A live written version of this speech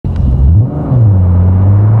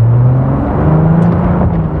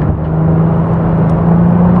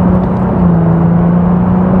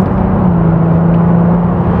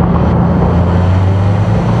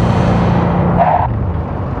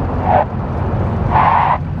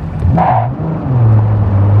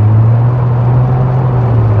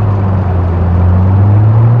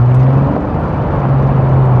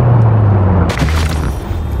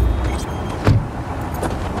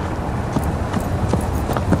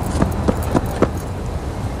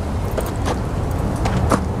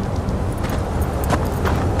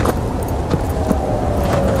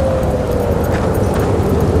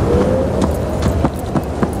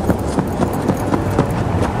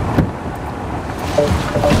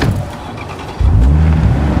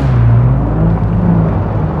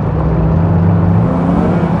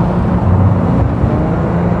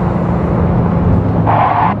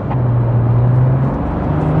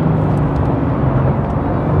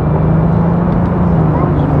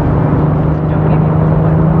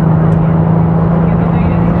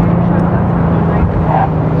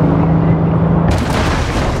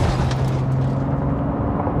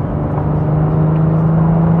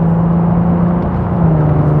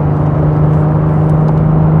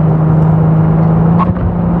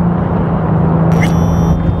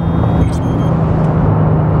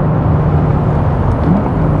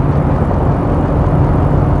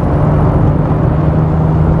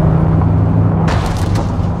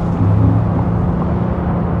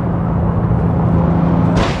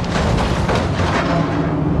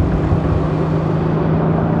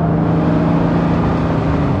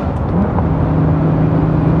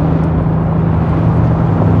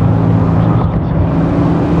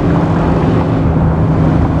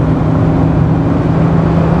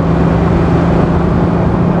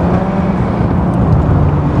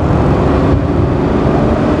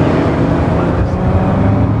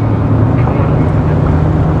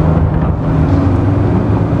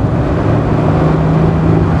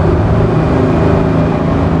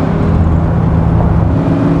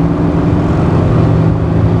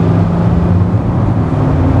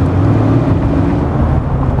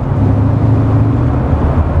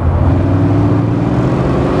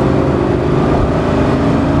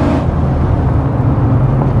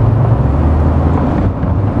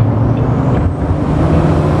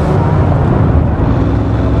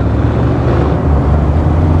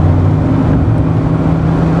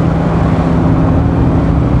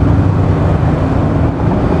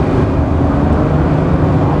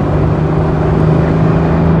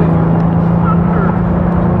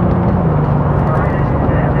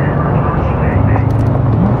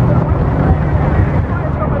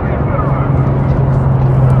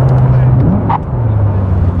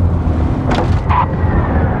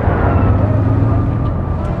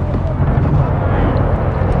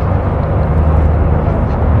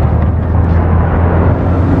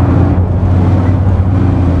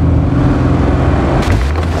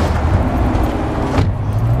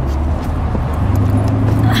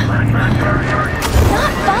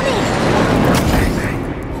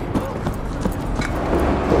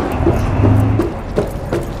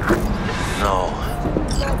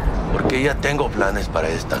Ya tengo planes para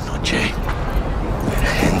esta noche.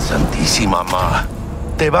 Virgen Santísima, ma.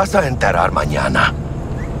 Te vas a enterar mañana.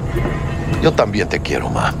 Yo también te quiero,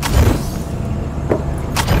 ma.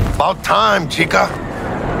 About time, chica.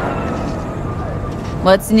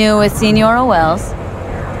 What's new with Senora Wells?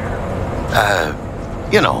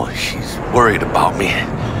 You know, she's worried about me.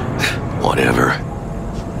 Whatever.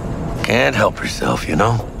 Can't help herself, you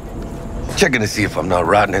know? Checking to see if I'm not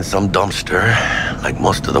rotting in some dumpster, like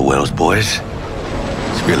most of the Wells boys.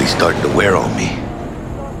 It's really starting to wear on me.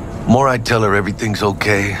 The more I tell her everything's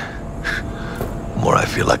okay, the more I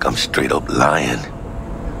feel like I'm straight up lying.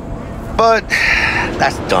 But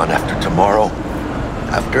that's done after tomorrow.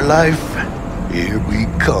 Afterlife, here we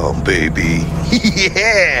come, baby.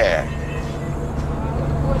 Yeah!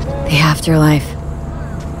 The afterlife.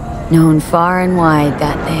 Known far and wide,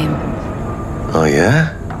 that name. Oh,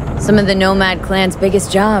 yeah? Some of the Nomad clan's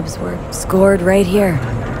biggest jobs were scored right here.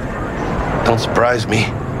 Don't surprise me.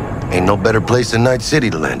 Ain't no better place than Night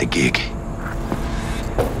City to land a gig.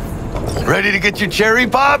 Ready to get your cherry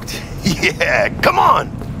popped? Yeah, come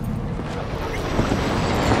on!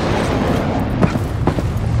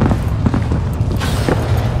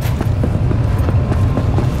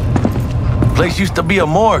 Place used to be a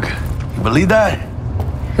morgue. You believe that?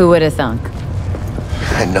 Who would have thunk?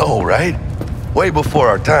 I know, right? Way before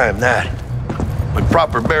our time, that. When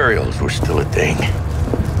proper burials were still a thing.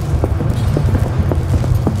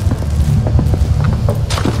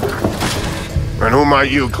 And who might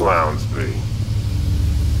you clowns be?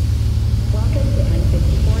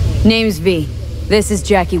 Name's V. This is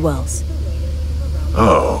Jackie Wells.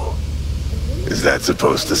 Oh. Is that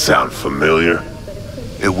supposed to sound familiar?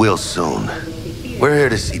 It will soon. We're here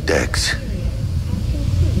to see Dex.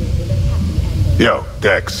 Yo,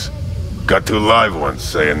 Dex. Got two live ones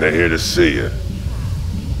saying they're here to see you.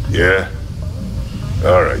 Yeah?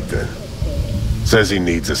 All right, then. Says he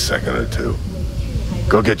needs a second or two.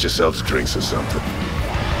 Go get yourselves drinks or something.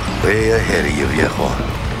 Way ahead of you, viejo.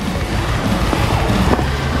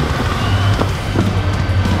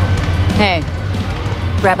 Hey.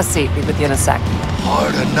 Grab a seat. Be with you in a sec.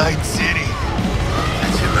 Heart of Night City.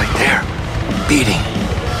 That's it right there. Beating.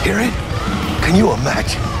 Hear it? Can you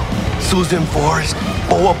imagine? Susan Forrest,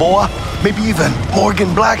 Boa Boa, maybe even Morgan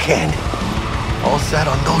Blackhand. All sat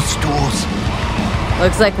on those stools.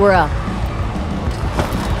 Looks like we're up.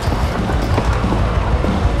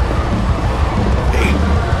 Hey,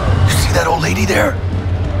 you see that old lady there?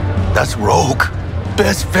 That's Rogue.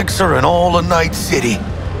 Best fixer in all of Night City.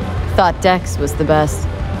 Thought Dex was the best.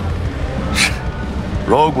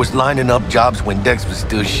 Rogue was lining up jobs when Dex was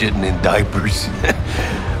still shitting in diapers.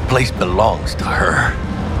 Place belongs to her.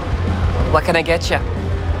 What can I get you?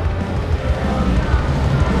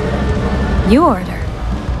 You order.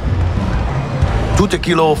 2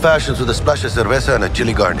 tequila old fashions with a splash of cerveza and a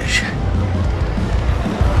chili garnish.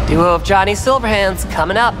 Duo of Johnny Silverhands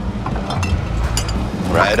coming up.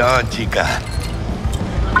 Right on, chica.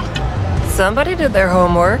 Somebody did their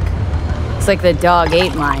homework. Looks like the dog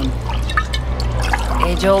ate mine.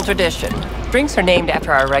 Age-old tradition. Drinks are named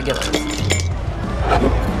after our regulars.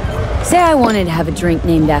 Say I wanted to have a drink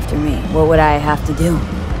named after me. What would I have to do?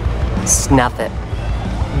 Snuff it.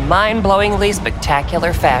 Mind-blowingly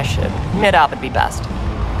spectacular fashion. Mid-op would be best.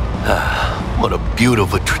 What a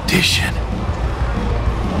beautiful tradition.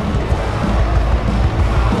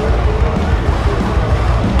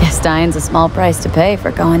 Guess dying's a small price to pay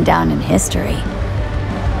for going down in history.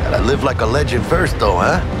 Gotta live like a legend first, though,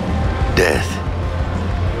 huh? Death.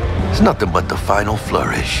 It's nothing but the final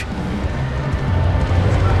flourish.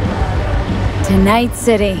 To Night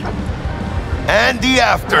City. And the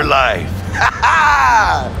afterlife. Ha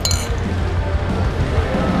ha!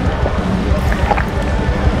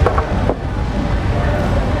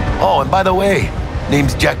 Oh, and by the way,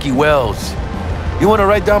 name's Jackie Wells. You want to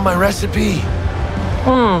write down my recipe?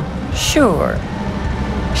 Sure.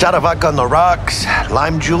 Shot of vodka on the rocks,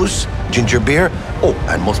 lime juice, ginger beer. Oh,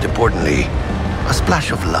 and most importantly, a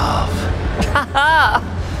splash of love.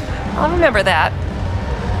 I'll remember that.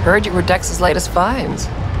 Heard you were Dex's latest finds.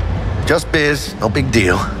 Just biz, no big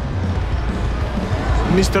deal.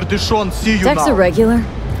 Mr. Dishon, see you Dex now. a regular?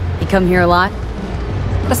 He come here a lot?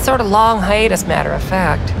 A sort of long hiatus, matter of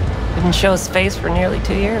fact. Didn't show his face for nearly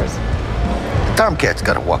 2 years. Tomcat's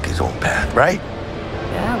gotta walk his own path, right?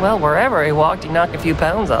 Yeah, well, wherever he walked, he knocked a few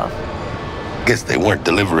pounds off. Guess they weren't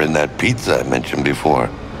delivering that pizza I mentioned before.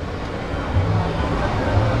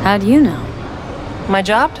 How do you know? My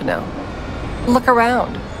job to know. Look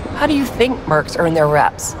around. How do you think mercs earn their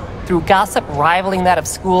reps? Through gossip rivaling that of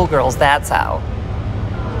schoolgirls, that's how.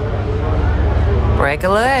 Break a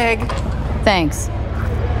leg. Thanks.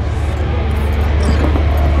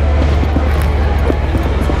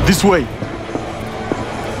 This way.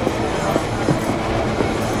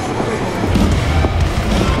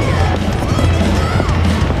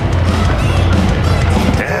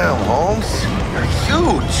 Damn, Holmes. You're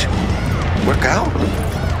huge. Work out?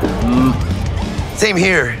 Same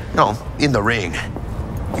here. No, in the ring.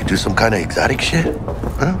 You do some kind of exotic shit?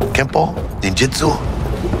 Huh? Kempo? Ninjutsu?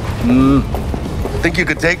 Think you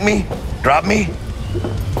could take me? Drop me?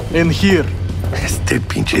 In here. Este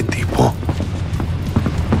pinche tipo.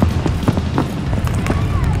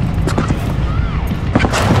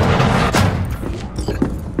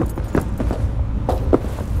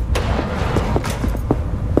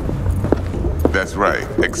 That's right,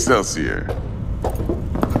 Excelsior.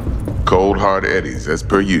 Cold hard eddies, as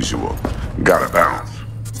per usual. Gotta bounce.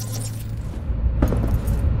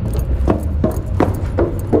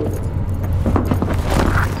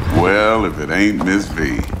 Well, if it ain't Miss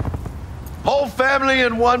V. Whole family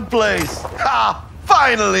in one place. Ha!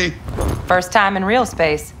 Finally! First time in real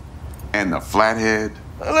space. And the flathead.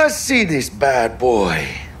 Let's see this bad boy.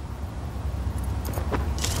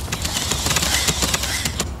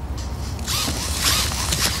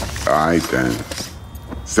 All right, then.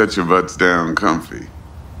 Set your butts down comfy.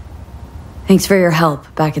 Thanks for your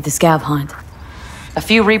help back at the scav hunt. A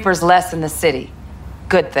few Reapers less in the city.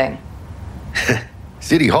 Good thing.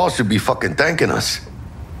 City Hall should be fucking thanking us.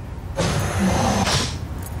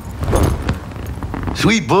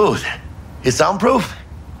 Sweet booth. It's soundproof?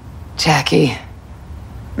 Jackie.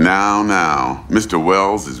 Now, Mr.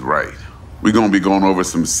 Wells is right. We're gonna be going over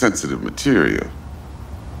some sensitive material.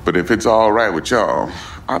 But if it's all right with y'all,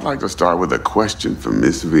 I'd like to start with a question for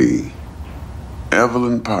Miss V.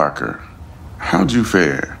 Evelyn Parker, how'd you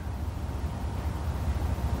fare?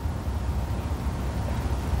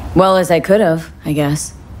 Well as I could have, I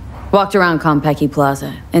guess. Walked around Konpeki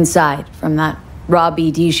Plaza, inside, from that raw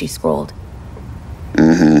BD she scrolled.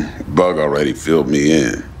 Bug already filled me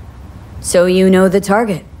in. So you know the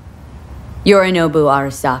target. Yorinobu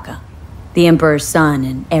Arasaka, the Emperor's son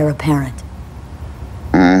and heir apparent.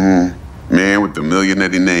 Man with the millionaire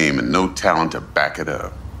name and no talent to back it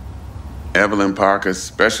up. Evelyn Parker's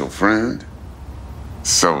special friend?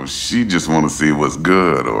 So she just want to see what's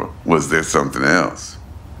good, or was there something else?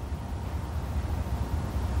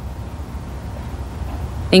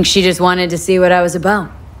 Think she just wanted to see what I was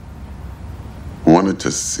about. Wanted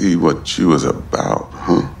to see what you was about,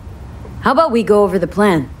 huh? How about we go over the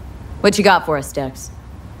plan? What you got for us, Dex?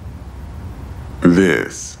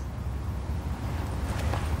 This.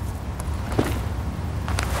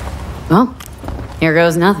 Well, here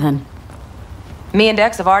goes nothing. Me and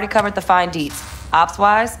Dex have already covered the fine deets.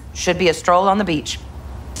 Ops-wise, should be a stroll on the beach.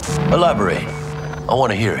 Elaborate. I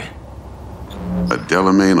want to hear it. A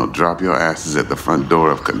Delamain will drop your asses at the front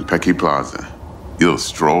door of Konpeki Plaza. You'll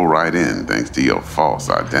stroll right in thanks to your false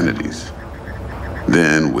identities.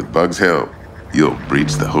 Then, with Bug's help, you'll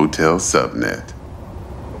breach the hotel subnet.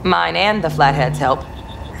 Mine and the Flatheads help.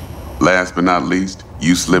 Last but not least,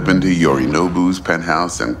 you slip into Yorinobu's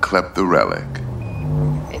penthouse and clep the relic.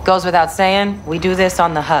 It goes without saying, we do this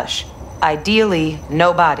on the hush. Ideally,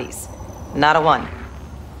 no bodies. Not a one.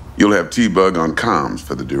 You'll have T-Bug on comms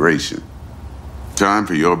for the duration. Time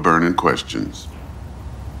for your burning questions.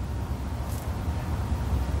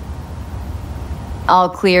 All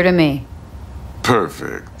clear to me.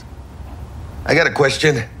 Perfect. I got a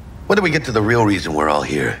question. When do we get to the real reason we're all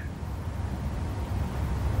here?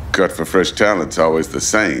 Cut for fresh talent's always the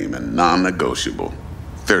same and non-negotiable.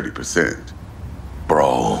 30%.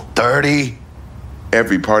 Bro, 30?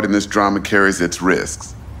 Every part in this drama carries its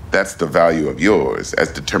risks. That's the value of yours, as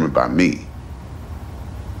determined by me.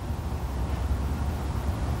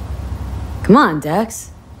 Come on,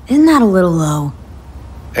 Dex. Isn't that a little low?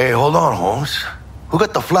 Hey, hold on, Holmes. Who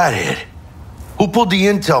got the flathead? Who pulled the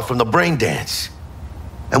intel from the brain dance?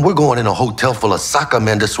 And we're going in a hotel full of soccer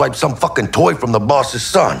men to swipe some fucking toy from the boss's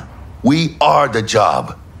son. We are the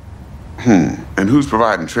job. And who's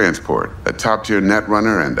providing transport? A top-tier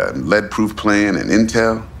netrunner and a lead-proof plan and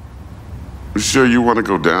intel? You sure you want to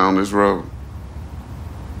go down this road?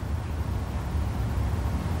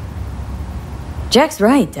 Jack's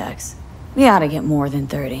right, Dex. We ought to get more than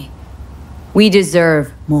 30. We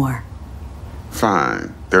deserve more.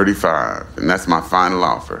 Fine, 35, and that's my final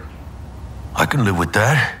offer. I can live with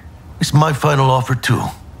that. It's my final offer, too.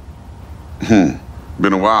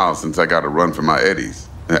 Been a while since I got a run for my eddies.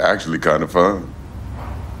 They're actually kind of fun.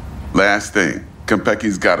 Last thing,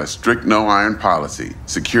 Konpeki's got a strict no-iron policy.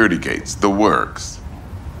 Security gates, the works.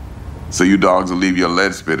 So you dogs will leave your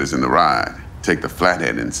lead spitters in the ride. Take the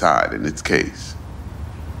flathead inside in its case.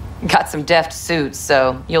 Got some deft suits,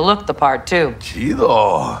 so you'll look the part, too.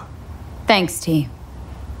 Chido. Thanks, T.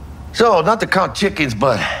 So, not to count chickens,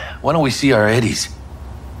 but why don't we see our eddies?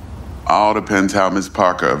 All depends how Miss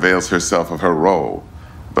Parker avails herself of her role.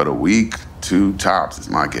 But a week, 2 tops is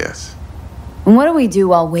my guess. And what do we do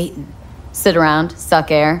while waiting? Sit around, suck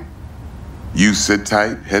air? You sit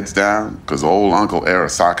tight, heads down, because old Uncle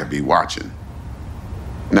Arasaka be watching.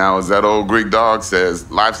 Now, as that old Greek dog says,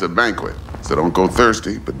 life's a banquet, so don't go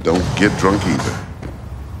thirsty, but don't get drunk either.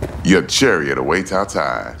 Your chariot awaits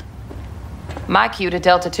outside. My cue to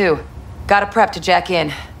Delta 2. Gotta prep to jack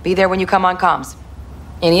in. Be there when you come on comms.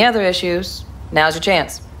 Any other issues, now's your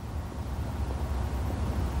chance.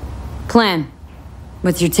 Plan.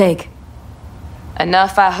 What's your take?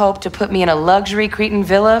 Enough, I hope, to put me in a luxury Cretan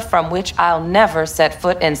villa from which I'll never set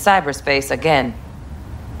foot in cyberspace again.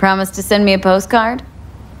 Promise to send me a postcard?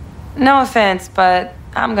 No offense, but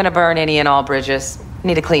I'm gonna burn any and all bridges.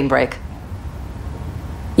 Need a clean break.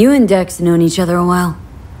 You and Dex have known each other a while.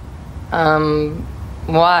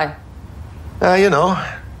 Why? You know,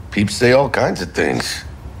 peeps say all kinds of things.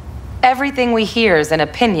 Everything we hear is an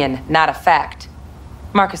opinion, not a fact.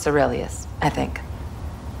 Marcus Aurelius, I think.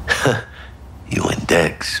 You and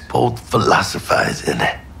Dex, both philosophizing.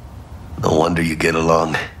 No wonder you get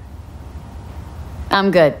along.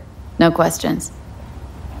 I'm good. No questions.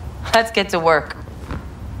 Let's get to work.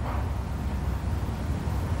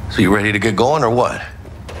 So you ready to get going or what?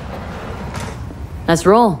 Let's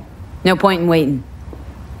roll. No point in waiting.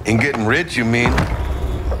 In getting rich, you mean?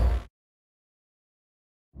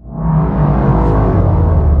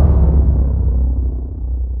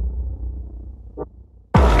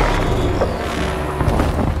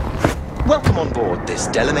 Welcome on board this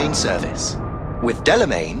Delamain service. With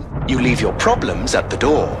Delamain, you leave your problems at the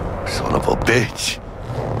door. Son of a bitch.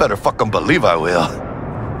 Better fucking believe I will.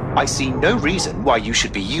 I see no reason why you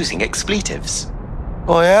should be using expletives.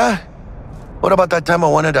 Oh, yeah? What about that time I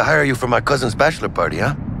wanted to hire you for my cousin's bachelor party,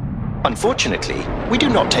 huh? Unfortunately, we do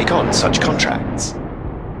not take on such contracts.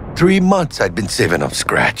 3 months I'd been saving up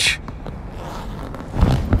scratch.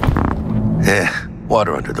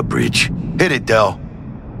 Water under the bridge. Hit it, Del.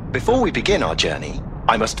 Before we begin our journey,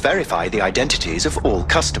 I must verify the identities of all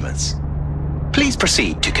customers. Please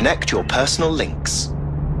proceed to connect your personal links.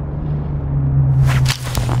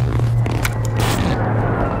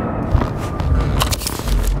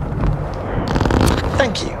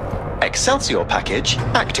 Thank you. Excelsior package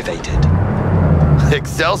activated.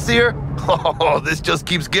 Excelsior? Oh, this just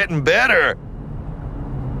keeps getting better.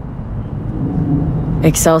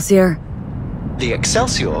 Excelsior? The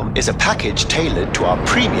Excelsior is a package tailored to our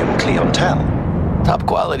premium clientele. Top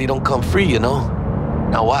quality don't come free, you know.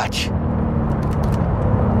 Now watch.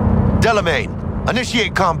 Delamain,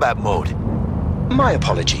 initiate combat mode. My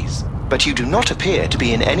apologies, but you do not appear to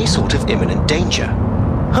be in any sort of imminent danger.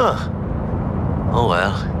 Huh. Oh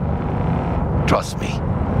well. Trust me,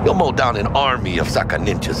 you'll mow down an army of Saka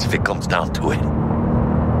ninjas if it comes down to it.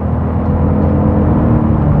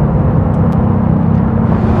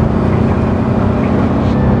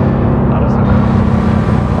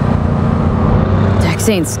 Dex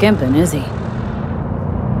ain't skimping, is he?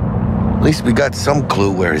 At least we got some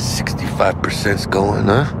clue where his 65%'s going,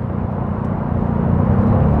 huh?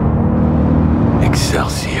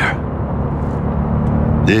 Excelsior.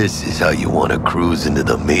 This is how you want to cruise into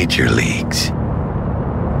the major leagues.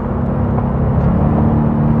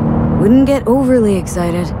 Wouldn't get overly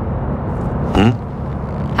excited. Hmm?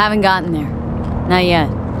 Haven't gotten there. Not yet.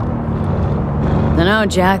 Dunno,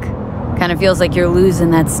 Jack. Kinda feels like you're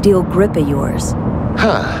losing that steel grip of yours.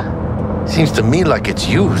 Huh. Seems to me like it's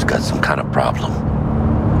you who's got some kind of problem.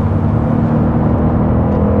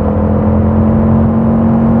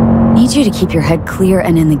 Need you to keep your head clear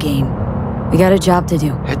and in the game. We got a job to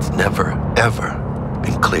do. It's never, ever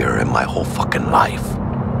been clearer in my whole fucking life.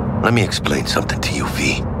 Let me explain something to you,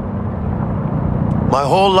 V. My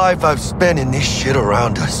whole life I've spent in this shit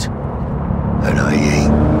around us. And I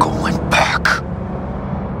ain't going back.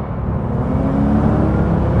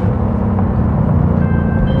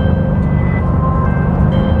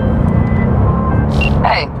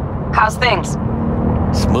 Hey, how's things?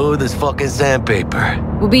 Smooth as fucking sandpaper.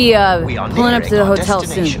 We'll be, We are pulling up to the nearing our hotel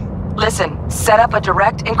destination. soon. Listen, set up a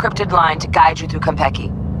direct encrypted line to guide you through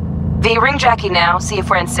Konpeki. V, ring Jackie now, see if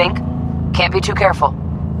we're in sync. Can't be too careful.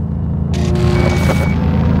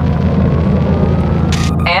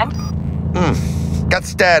 And? Got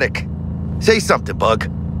static. Say something, Bug.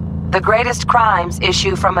 The greatest crimes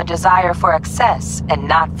issue from a desire for excess and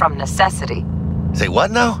not from necessity. Say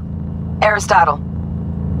what now? Aristotle.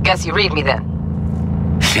 Guess you read me then.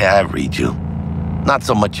 Yeah, I read you. Not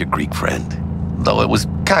so much your Greek friend, though it was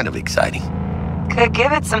kind of exciting. Could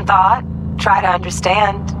give it some thought. Try to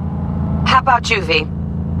understand. How about you, V?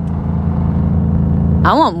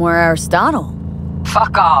 I want more Aristotle.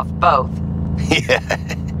 Fuck off, both. Yeah.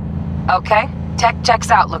 Okay, tech checks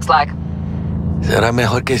out, looks like. Será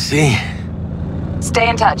mejor que sí. Stay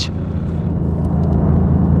in touch.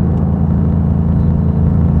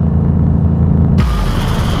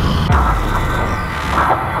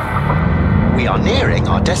 We are nearing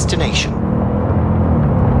our destination.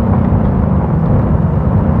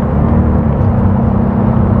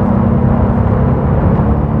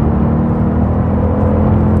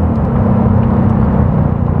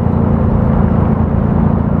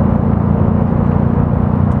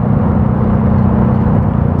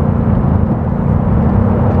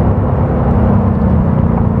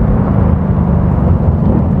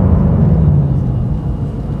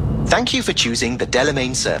 Thank you for choosing the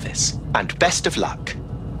Delamain service, and best of luck.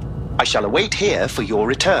 I shall await here for your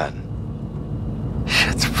return.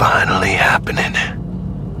 Shit's finally happening.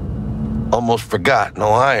 Almost forgot, no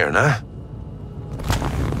iron, huh?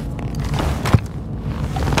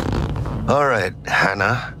 All right,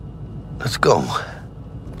 Hannah. Let's go.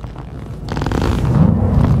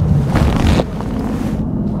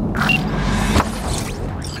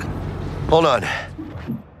 Hold on.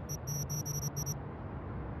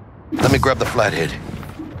 Let me grab the flathead.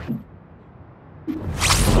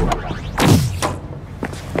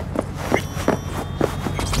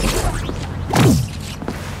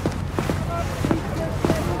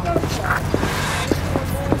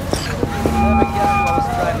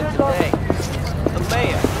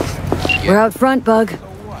 We're out front, Bug.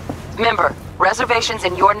 Member, reservations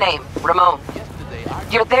in your name, Ramon.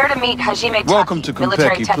 You're there to meet Hajime Taki, Welcome to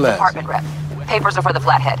military Konpeki tech Plaza. department rep. Papers are for the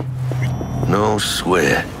flathead. No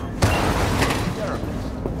sweat.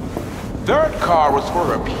 Third car was for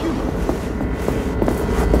repute.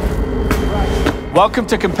 Welcome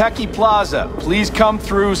to Konpeki Plaza. Please come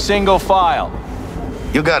through single file.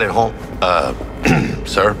 You got it, home.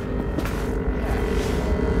 Sir?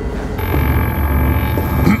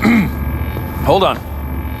 Hold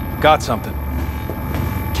on. Got something.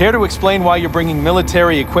 Care to explain why you're bringing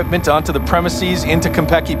military equipment onto the premises into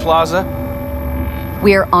Konpeki Plaza?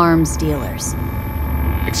 We're arms dealers.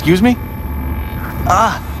 Excuse me?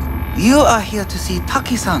 Ah, you are here to see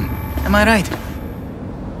Taki-san, am I right?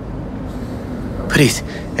 Please,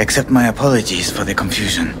 accept my apologies for the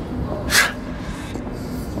confusion.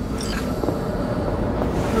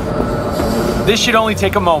 This should only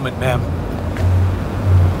take a moment, ma'am.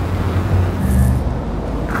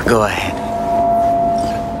 Go ahead.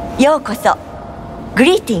 Yokoso.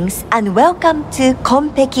 Greetings and welcome to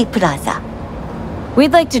Konpeki Plaza.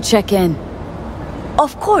 We'd like to check in.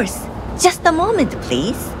 Of course. Just a moment,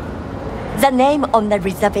 please. The name on the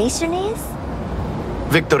reservation is?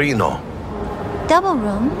 Victorino. Double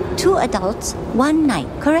room, 2 adults, 1 night,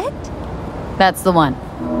 correct? That's the one.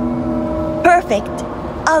 Perfect.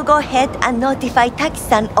 I'll go ahead and notify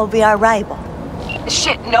Taki-san of your arrival.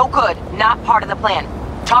 Shit, no good. Not part of the plan.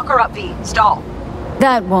 Talk her up, V. Stall.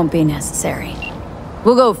 That won't be necessary.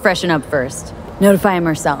 We'll go freshen up first. Notify him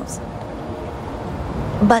ourselves.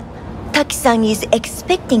 But Taki-san is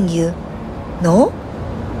expecting you, no?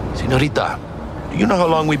 Senorita, do you know how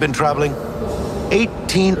long we've been traveling?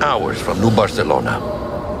 18 hours from New Barcelona.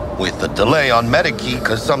 With a delay on Medikey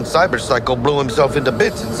because some cyberpsycho blew himself into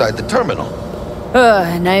bits inside the terminal.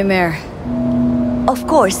 Ugh, nightmare. Of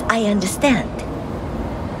course, I understand.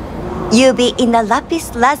 You'll be in the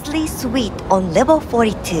Lapis Lazuli suite on level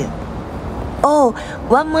 42. Oh,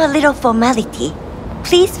 one more little formality.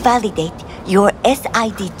 Please validate your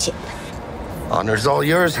SID chip. Honor's all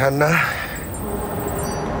yours, Hannah.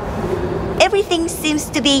 Everything seems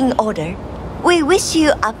to be in order. We wish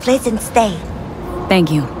you a pleasant stay.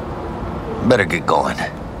 Thank you. Better get going.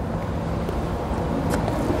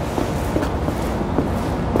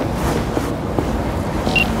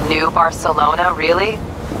 New Barcelona, really?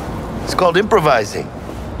 It's called improvising.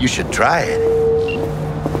 You should try it.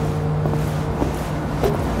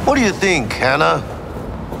 What do you think, Hannah?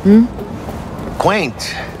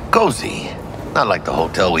 Quaint, cozy. Not like the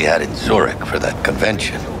hotel we had in Zurich for that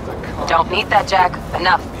convention. Don't need that, Jack.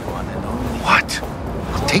 Enough. What?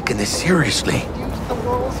 I'm taking this seriously. Use the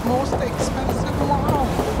world's most expensive model.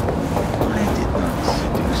 I did not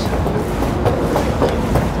seduce her.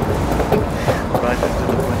 Right after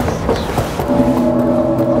the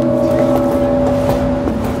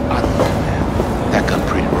That got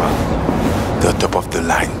pretty rough. The top of the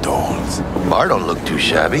line dolls. Bar don't look too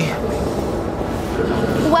shabby.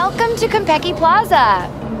 Welcome to Konpeki Plaza.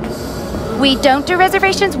 We don't do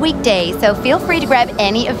reservations weekdays, so feel free to grab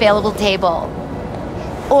any available table.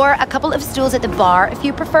 Or a couple of stools at the bar if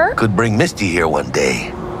you prefer. Could bring Misty here one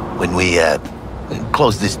day when we,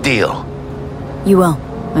 close this deal. You will,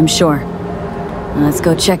 I'm sure. Now let's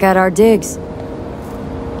go check out our digs.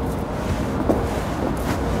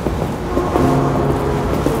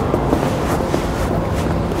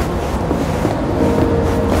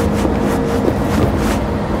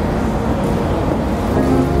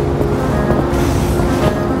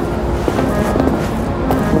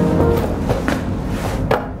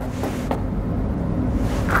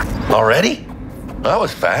 Already? That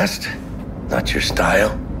was fast. Not your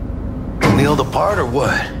style. Kneel the part or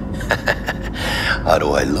what? How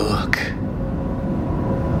do I look?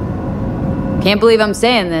 Can't believe I'm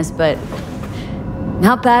saying this, but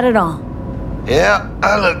not bad at all. Yeah,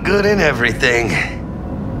 I look good in everything.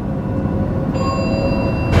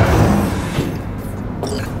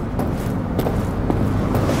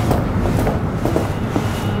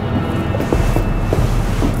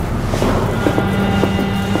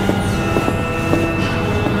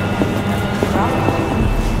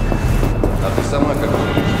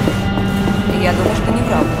 Я думаю, что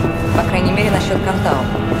неправда. По крайней мере, насчет квартала.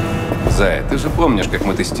 Зая, ты же помнишь, как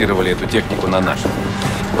мы тестировали эту технику на нашем?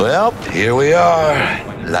 Well, here we are.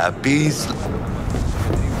 Lapis.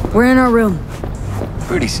 We're in our room.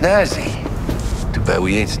 Pretty snazzy. Too bad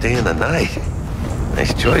we ain't staying the night.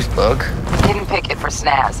 Nice choice, Bug. Didn't pick it for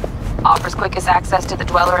snaz. Offers quickest access to the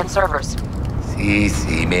Dweller and servers. Sí,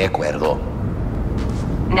 me acuerdo.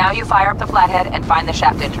 Now you fire up the flathead and find the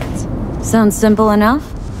shaft entrance. Sounds simple enough.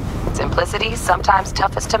 Simplicity, sometimes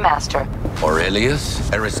toughest to master. Aurelius?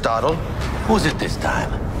 Aristotle? Who's it this time?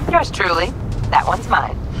 Yours truly. That one's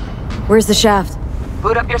mine. Where's the shaft?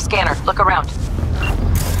 Boot up your scanner. Look around.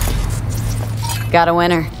 Got a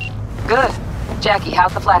winner. Good. Jackie,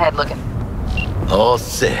 how's the flathead looking? All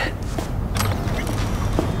set.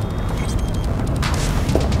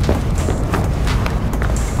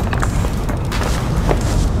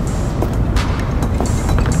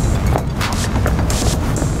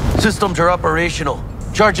 Systems are operational.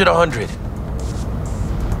 Charge at 100.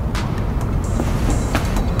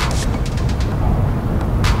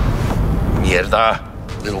 Mierda.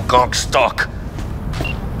 Little gonk stuck.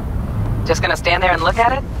 Just gonna stand there and look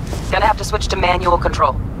at it? Gonna have to switch to manual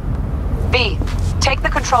control. V, take the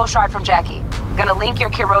control shard from Jackie. Gonna link your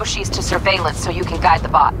Kiroshis to surveillance so you can guide the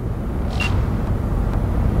bot.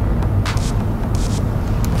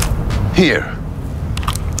 Here.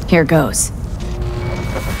 Here goes.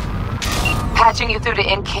 Patching you through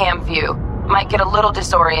to in-cam view. Might get a little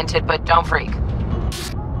disoriented, but don't freak.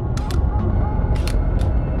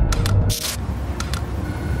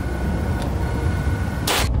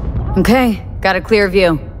 Okay, got a clear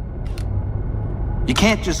view. You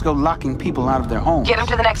can't just go locking people out of their homes. Get them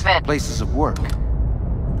to the next vent. Places of work.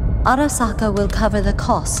 Arasaka will cover the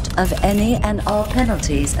cost of any and all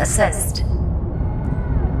penalties assessed.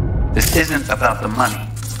 This isn't about the money.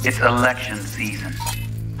 It's election season.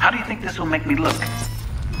 How do you think this will make me look?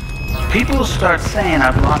 People will start saying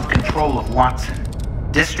I've lost control of Watson,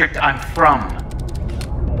 district I'm from.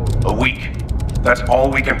 A week. That's all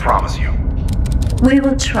we can promise you. We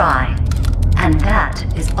will try, and that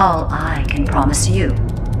is all I can promise you.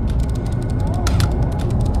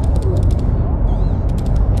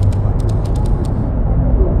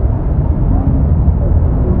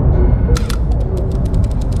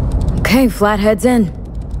 Okay, Flathead's in.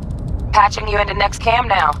 Patching you into next cam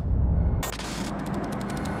now.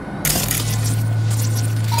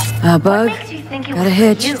 Bug. What makes you think it Got a was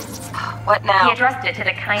hitch. you? What now? He addressed it to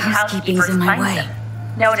the kind Housekeeping's housekeepers in my behind way. them.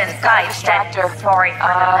 Note inside said, sorry for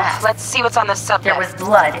the mess. Let's see what's on the subject. There was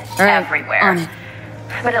blood Right, everywhere. on it.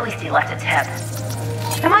 But at least he left a tip.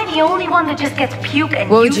 Am I the only one that just gets puke and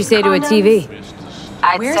What would you say to a condoms? TV?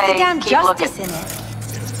 I'd Where's say the damn keep justice looking. in it?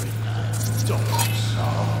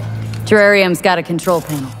 Terrarium's got a control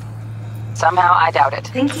panel. Somehow, I doubt it.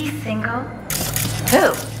 Think he's single?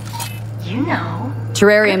 Who? You know.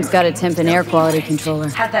 Terrarium's got a temp and air quality controller.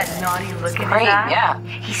 Had that naughty look in Great, his eye. yeah.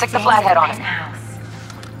 He Stick the stays flathead in on it.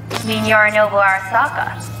 penthouse. Mean Yorinobu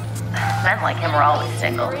Arasaka. Men like him are always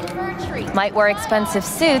single. Might wear expensive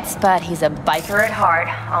suits, but he's a biker At heart,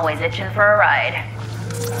 always itching for a ride.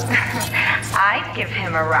 I'd give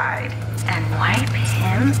him a ride and wipe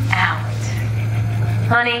him out.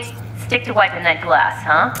 Honey, stick to wiping that glass,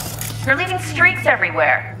 huh? You're leaving streaks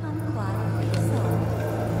everywhere.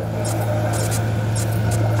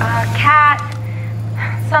 Cat,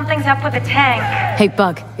 something's up with the tank. Hey,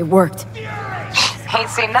 Bug, it worked. Ain't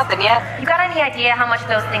seen nothing yet. You got any idea how much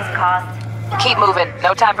those things cost? Keep moving.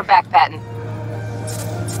 No time for backpatting.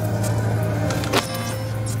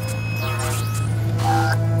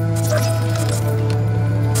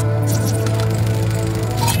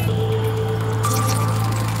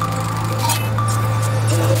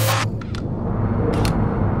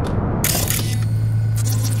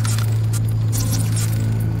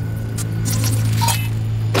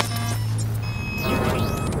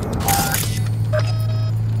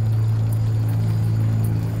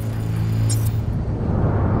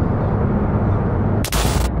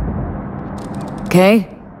 Okay?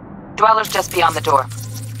 Dweller's just beyond the door.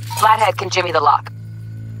 Flathead can jimmy the lock.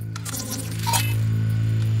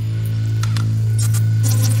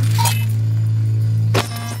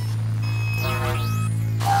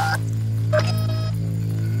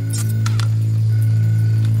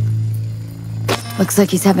 Looks like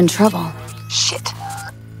he's having trouble. Shit.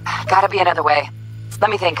 Gotta be another way. Let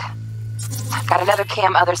me think. Got another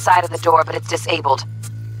cam other side of the door, but it's disabled.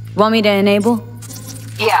 Want me to enable?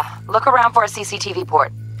 Yeah, look around for a CCTV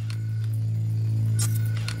port.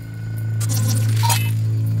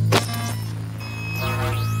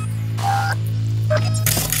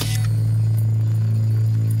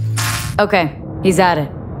 Okay, he's at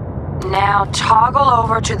it. Now toggle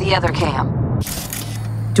over to the other cam.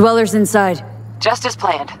 Dweller's inside. Just as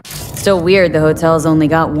planned. Still weird the hotel's only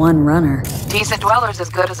got one runner. Decent Dweller's as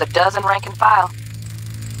good as a dozen rank and file.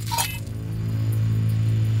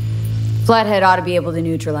 Flathead ought to be able to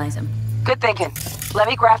neutralize him. Good thinking. Let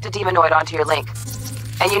me graft a demonoid onto your link.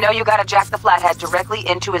 And you know you gotta jack the Flathead directly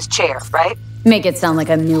into his chair, right? Make it sound like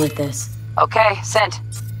I'm new at this. Okay, sent.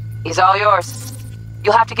 He's all yours.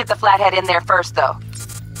 You'll have to get the Flathead in there first, though.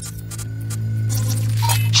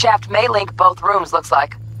 Shaft may link both rooms, looks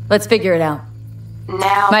like. Let's figure it out.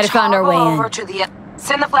 Now, Might have found our way over in. to the...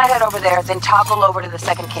 Send the Flathead over there, then toggle over to the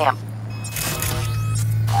second cam.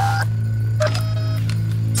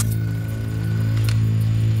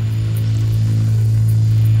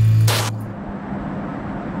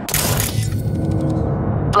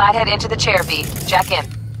 Flathead into the chair, V. Jack in.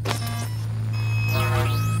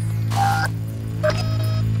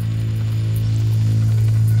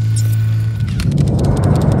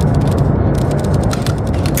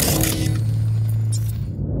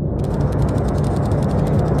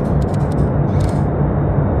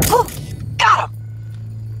 Oh, got him!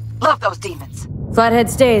 Love those demons. Flathead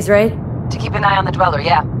stays, right? To keep an eye on the Dweller,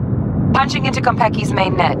 yeah. Punching into Konpeki's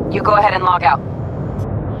main net. You go ahead and log out.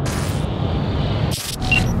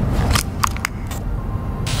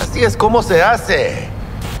 Así es como se hace.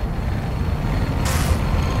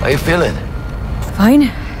 How you feeling? Fine.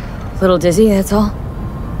 A little dizzy, that's all.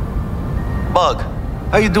 Bug,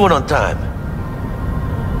 how you doing on time?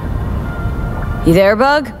 You there,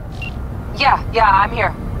 Bug? Yeah, I'm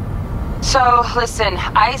here. So, listen,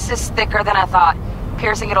 ice is thicker than I thought.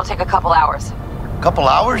 Piercing it'll take a couple hours. Couple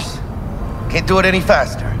hours? Can't do it any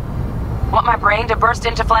faster. Want my brain to burst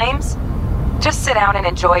into flames? Just sit down and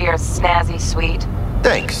enjoy your snazzy sweet.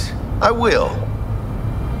 Thanks, I will.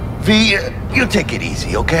 V, you take it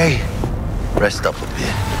easy, okay? Rest up a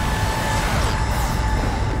bit.